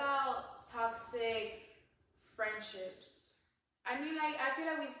 what about toxic friendships? I mean, like, I feel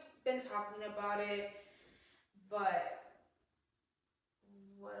like we've been talking about it, but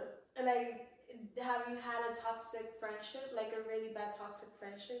what? Like, have you had a toxic friendship? Like, a really bad toxic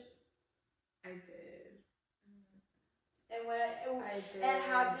friendship? I did. And what? I did. And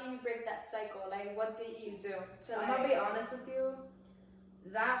how do you break that cycle? Like, what did you do? I'm gonna be honest with you.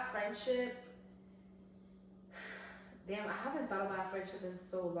 That friendship... Damn, I haven't thought about friendship in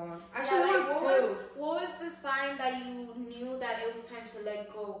so long. Actually, yeah, what was the sign that you knew that it was time to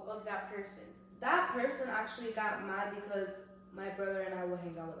let go of that person? That person actually got mad because my brother and I would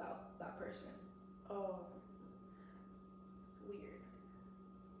hang out without that person. Oh. Weird.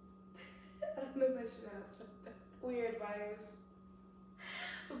 I don't know if I should have said that. Weird vibes.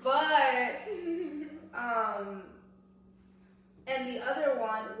 But, and the other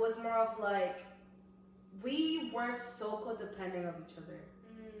one was more of like, we were so codependent of each other.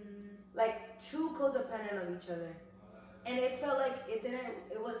 Like, too codependent of each other. And it felt like it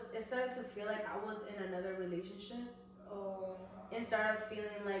started to feel like I was in another relationship. Oh. Instead of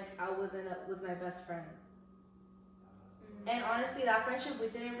feeling like I was with my best friend. And honestly, that friendship, we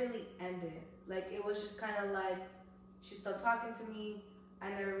didn't really end it. Like, it was just kind of like, she stopped talking to me. I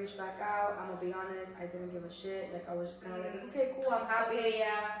never reached back out. I'm gonna be honest, I didn't give a shit. Like, I was just kind of like, okay, cool, I'm happy. Okay,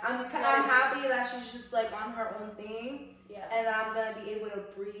 yeah. I'm happy that she's just like on her own thing. Yeah. And that I'm gonna be able to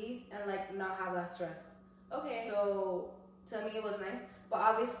breathe and like not have that stress. Okay. So to me it was nice, but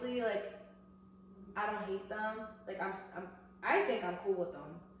obviously like I don't hate them. Like I think I'm cool with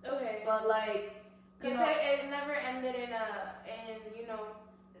them. Okay. But like, because it never ended in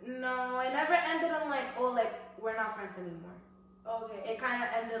No, it never ended on like, oh, like we're not friends anymore. Okay. It kind of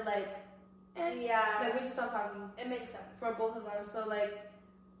ended like, yeah. Like we just stopped talking. It makes sense for both of them. So like,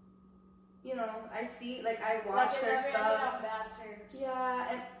 I see, like I watch their stuff. Ended on bad terms.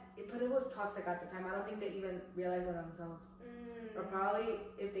 Yeah, but it was toxic at the time. I don't think they even realized it themselves. Or probably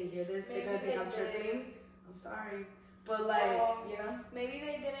if they hear this, they're gonna think I'm tripping. I'm sorry. But like, maybe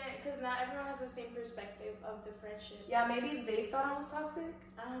they didn't, because not everyone has the same perspective of the friendship. Yeah, maybe they thought I was toxic.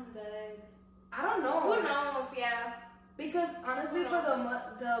 I'm dead. I don't know. Who knows? Yeah. Because honestly, for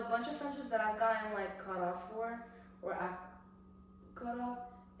the bunch of friendships that I've gotten like cut off for, or I cut off,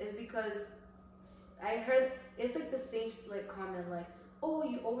 is because I heard it's like the same like comment, like, oh,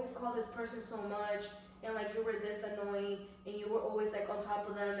 you always call this person so much, and like you were this annoying, and you were always like on top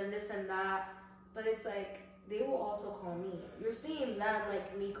of them, and this and that. But it's like, they will also call me. You're seeing them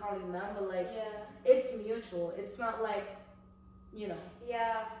like me calling them, but like, it's mutual. It's not like,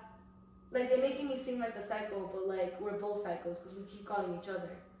 Yeah. Like, they're making me seem like the psycho, but like, we're both psychos because we keep calling each other.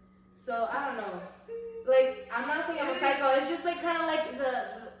 So, I don't know. Like, I'm not saying I'm a psycho. It's just like kind of like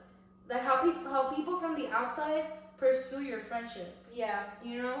the how people from the outside pursue your friendship. Yeah.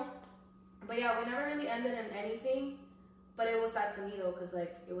 But yeah, we never really ended in anything. But it was sad to me though, because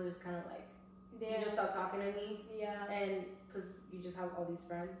like, it was just kind of like, you just stopped talking to me. Yeah. And because you just have all these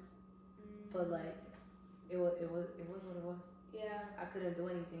friends. But like, it was what it was. Yeah. I couldn't do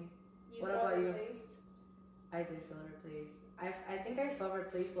anything. What about you? I did feel replaced. I think I felt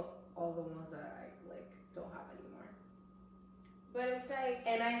replaced with all the ones that I like don't have anymore. But it's like,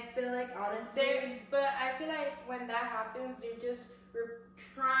 and I feel like honestly, but I feel like when that happens, they're just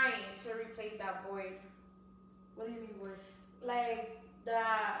trying to replace that void. What do you mean void? Like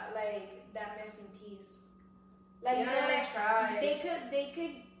that missing piece. Like they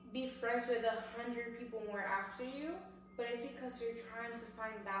could be friends with 100 people more after you. But it's because you're trying to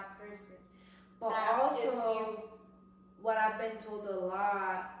find that person. But that also, is you. What I've been told a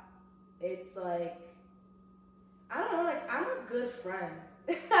lot, it's like, I don't know, like, I'm a good friend.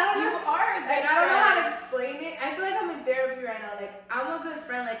 You are a good friend. I don't know how to explain it. I feel like I'm in therapy right now. Like, I'm a good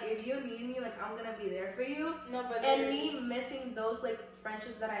friend. Like, if you need me, like, I'm gonna be there for you. No, but and me missing those, like,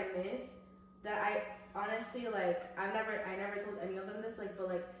 friendships that I miss, that I honestly like. I never told any of them this. Like, but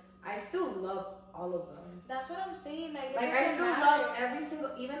like, I still love all of them. That's what I'm saying. Like I still love every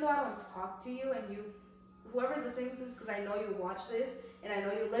single, even though I don't talk to you and you, whoever's listening to this, because I know you watch this and I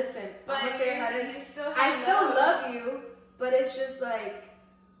know you listen. But I'm saying that you still I still love you, but it's just like,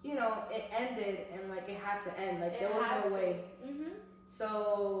 you know, it ended and like it had to end. Like there was no way. Mm-hmm.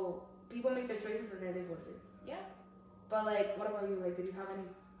 So people make their choices and it is what it is. Yeah. But like, what about you? Like, did you have any?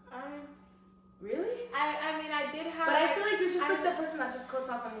 Really? I mean, I did have. But I feel like you're just like the person that just cuts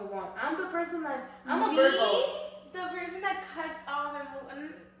off and move on. I'm the person that I'm a Virgo. The person that cuts off and move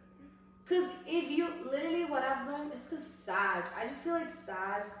on. Cause if you literally what I've learned is cause Sag. I just feel like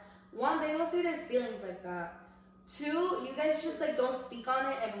Sag. One, they don't say their feelings like that. Two, you guys just like don't speak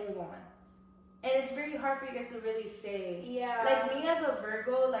on it and move on. And it's very hard for you guys to really say. Yeah. Like me as a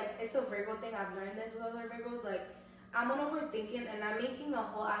Virgo, like it's a Virgo thing. I've learned this with other Virgos. Like I'm an overthinking and I'm making a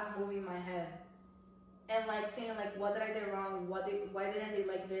whole ass movie in my head. And like saying like what did I do wrong? Why didn't they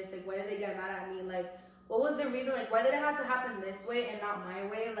like this? Like why did they get mad at me? Like what was the reason? Like why did it have to happen this way and not my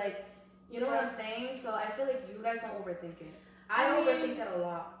way? Like you know what I'm saying? So I feel like you guys don't overthink it. I overthink it a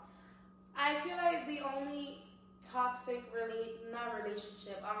lot. I feel like the only toxic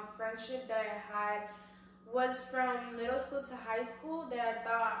friendship that I had was from middle school to high school that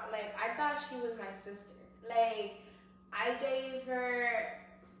I thought she was my sister. Like I gave her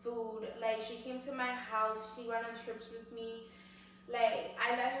food, like she came to my house, she went on trips with me, like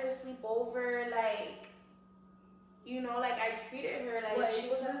I let her sleep over, like you know, like I treated her like what she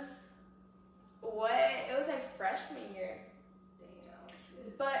was it was like freshman year.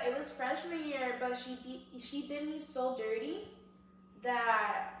 Damn. But it was freshman year, but she did me so dirty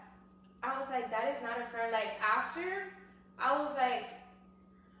that I was like, that is not a friend. Like after I was like,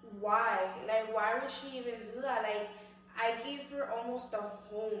 why? Like why would she even do that? Like I gave her almost a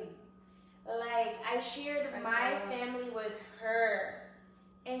home. Like I shared my family with her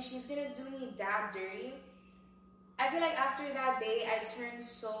and she's gonna do me that dirty. I feel like after that day I turned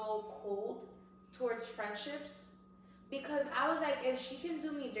so cold towards friendships because I was like, if she can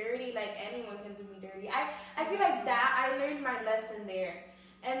do me dirty, like anyone can do me dirty. I feel like that I learned my lesson there.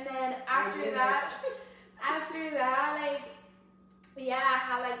 And then after that, like yeah, I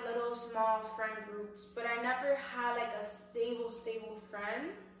had like little small friend groups, but I never had like a stable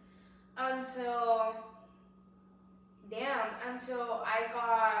friend until I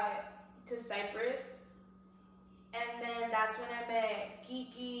got to Cyprus. And then that's when I met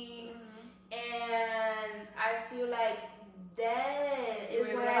Kiki. Mm-hmm. And I feel like then is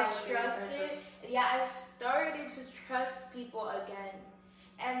when I trusted. Yeah, I started to trust people again.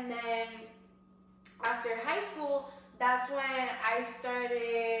 And then after high school, that's when I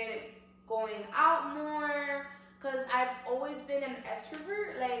started going out more because I've always been an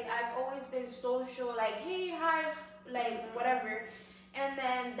extrovert. Like I've always been social, like hey, hi, like whatever. And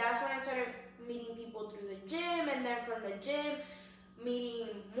then that's when I started meeting people through the gym, and then from the gym meeting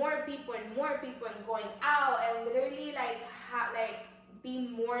more people and going out and literally like be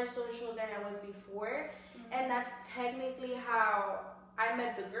more social than I was before. Mm-hmm. And that's technically how I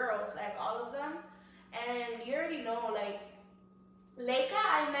met the girls, like all of them. And you already know, like Leica,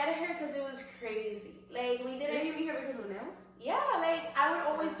 I met her because it was crazy. Like we didn't. Did you meet her because of nails? Yeah, like I would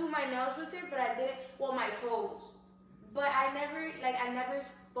always do my nails with her, but I didn't. Well, my toes. But I never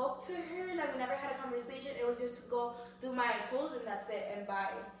spoke to her. Like we never had a conversation. It was just go do my toes and that's it and bye.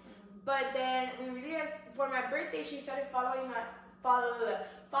 Mm-hmm. But then we realized for my birthday, she started following me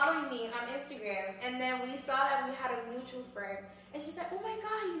on Instagram, and then we saw that we had a mutual friend. And she's like, oh my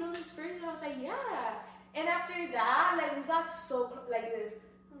god, you know this person? And I was like, yeah. And after that, like we got so like this.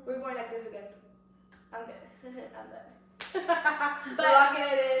 We're going like this again. I'm good. I'm done. But locking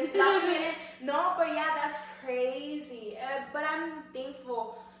it in. No, but yeah, that's crazy. But I'm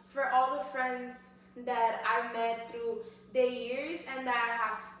thankful for all the friends that I met through the years and that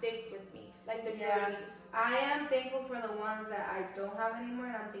have stick with me, like the girlies. I am thankful for the ones that I don't have anymore,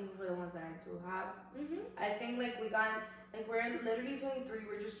 and I'm thankful for the ones that I do have. Mm-hmm. I think like we're literally 23.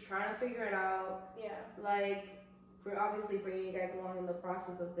 We're just trying to figure it out. Yeah. Like we're obviously bringing you guys along in the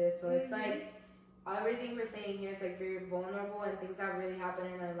process of this, so it's like. Everything we're saying here is like very vulnerable and things that really happen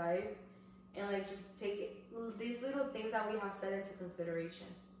in my life, and like just take these little things that we have set into consideration.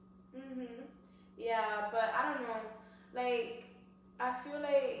 Mhm. Yeah, but I don't know. Like I feel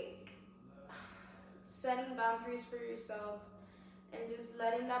like setting boundaries for yourself and just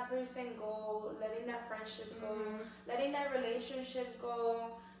letting that person go, letting that friendship go, letting that relationship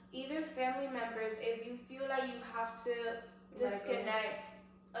go. Even family members, if you feel like you have to disconnect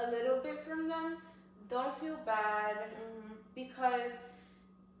a little bit from them, don't feel bad because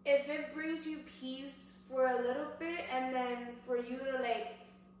if it brings you peace for a little bit, and then for you to like,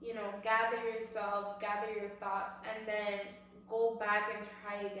 you know, gather yourself, gather your thoughts, and then go back and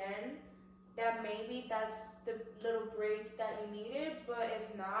try again, that maybe that's the little break that you needed. But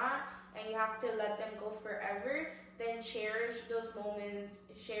if not, and you have to let them go forever, then cherish those moments,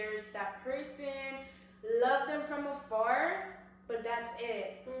 cherish that person, love them from afar, but that's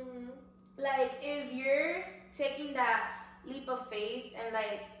it. Like, if you're taking that leap of faith and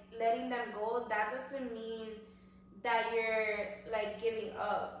like letting them go, that doesn't mean that you're like giving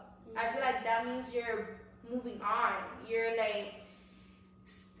up. I feel like that means you're moving on. You're like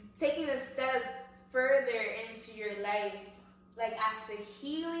taking a step further into your life, like as a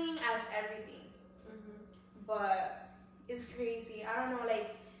healing, as everything. But it's crazy. I don't know,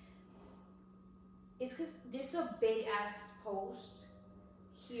 like, it's because there's a big ass post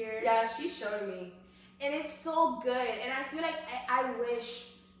here. Yeah, she showed me. And it's so good. And I feel like I wish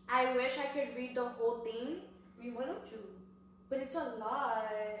I could read the whole thing. I mean, why don't you? But it's a lot.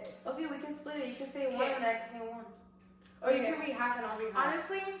 Okay, we can split it. You can say one and I can say one. Or you can read half and I'll read half.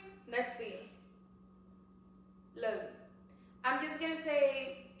 Honestly, let's see. Look, I'm just gonna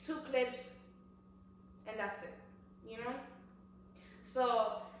say 2 clips and that's it. You know?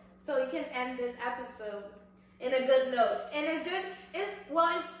 So we can end this episode in a good note.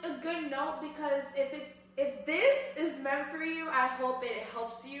 It's a good note because if this is meant for you, I hope it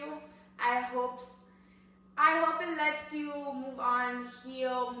helps you. I hope it lets you move on,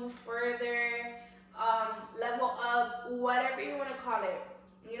 heal, move further, level up, whatever you want to call it,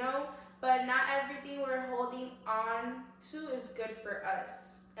 you know? But not everything we're holding on to is good for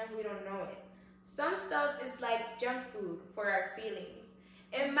us, and we don't know it. Some stuff is like junk food for our feelings.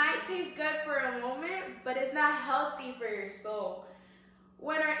 It might taste good for a moment, but it's not healthy for your soul.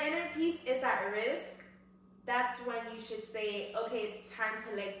 When our inner peace is at risk, that's when you should say, okay, it's time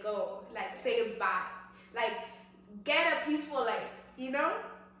to let go. Like, say goodbye. Like, get a peaceful life, you know?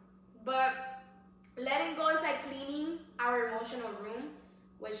 But letting go is like cleaning our emotional room,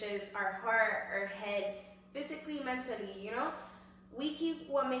 which is our heart, our head, physically, mentally, you know? We keep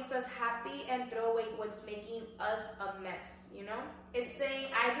what makes us happy and throw away what's making us a mess, you know? It's saying,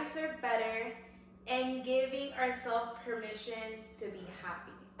 I deserve better, and giving ourselves permission to be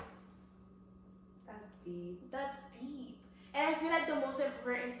happy. That's deep. That's deep. And I feel like the most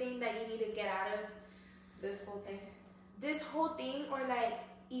important thing that you need to get out of this whole thing, or like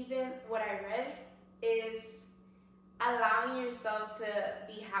even what I read, is allowing yourself to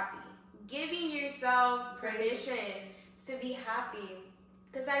be happy. Giving yourself permission to be happy,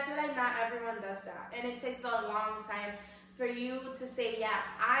 because I feel like not everyone does that, and it takes a long time for you to say, yeah,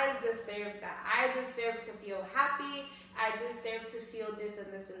 I deserve that. I deserve to feel happy. I deserve to feel this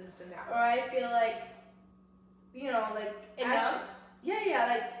and this and this and that. Or I feel like, you know, like enough.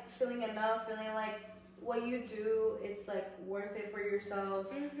 Like feeling enough, feeling like what you do, it's like worth it for yourself.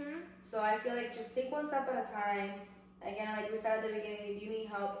 So I feel like just take one step at a time. Again, like we said at the beginning, if you need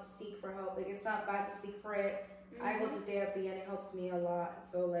help, seek for help. Like, it's not bad to seek for it. I go to therapy and it helps me a lot.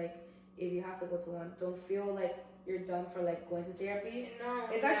 So like, if you have to go to one, don't feel like you're dumb for like going to therapy. No,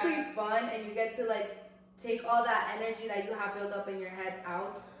 it's actually fun, and you get to like take all that energy that you have built up in your head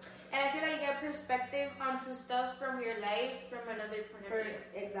out. And I feel like you get perspective onto stuff from your life from another point of view.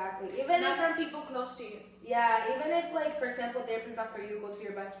 Exactly. Even not from people close to you. Yeah, even if like, for example, therapy's not for you, go to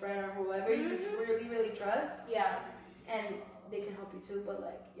your best friend or whoever you really, really trust. Yeah. And they can help you too, but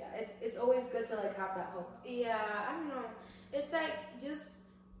like, yeah, it's always good to like have that help. Yeah, I don't know. It's like just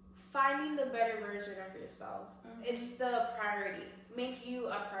finding the better version of yourself. It's the priority. Make you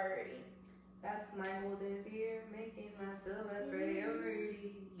a priority. That's my goal this year, making myself a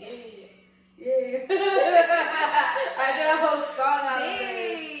priority. Yeah. I did a whole song out of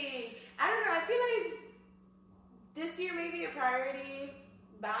it. I don't know. I feel like this year maybe a priority,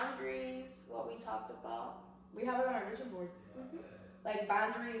 boundaries, what we talked about. We have it on our vision boards. Like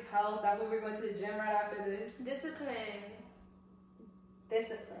boundaries, health. That's why we're going to the gym right after this. Discipline.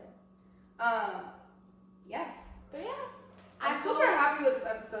 Yeah. But yeah. I'm super happy with this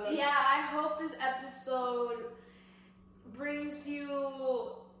episode. Yeah, I hope this episode brings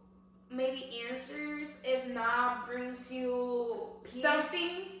you maybe answers. If not, brings you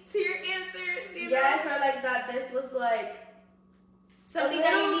something to your answers. You know? Or like that this was like something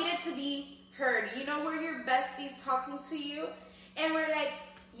that you needed to be heard. You know, where your besties talking to you and we're like,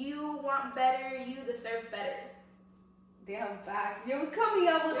 you want better, you deserve better. Damn facts. You coming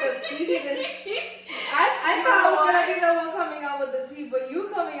up with the tea. I thought I was gonna be the one coming out with the tea, but you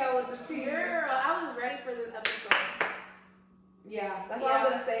coming out with the tea. Girl, I was ready for this episode. Yeah, that's all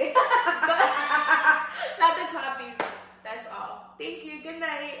I'm gonna say. But not the clapping. That's all. Thank you. Good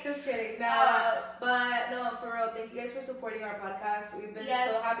night. Just kidding. No, but no, for real. Thank you guys for supporting our podcast. We've been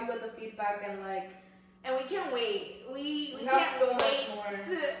so happy with the feedback and and we can't wait. We have can't so much wait more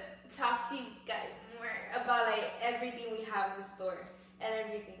to talk to you guys more about everything we have in store and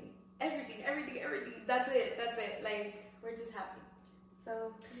everything. That's it. We're just happy.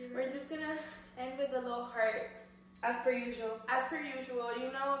 So we're just gonna end with a little heart. As per usual,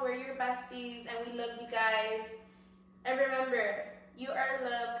 we're your besties and we love you guys. And remember, you are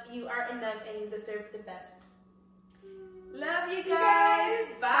loved, you are enough, and you deserve the best. Love you guys.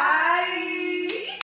 Bye.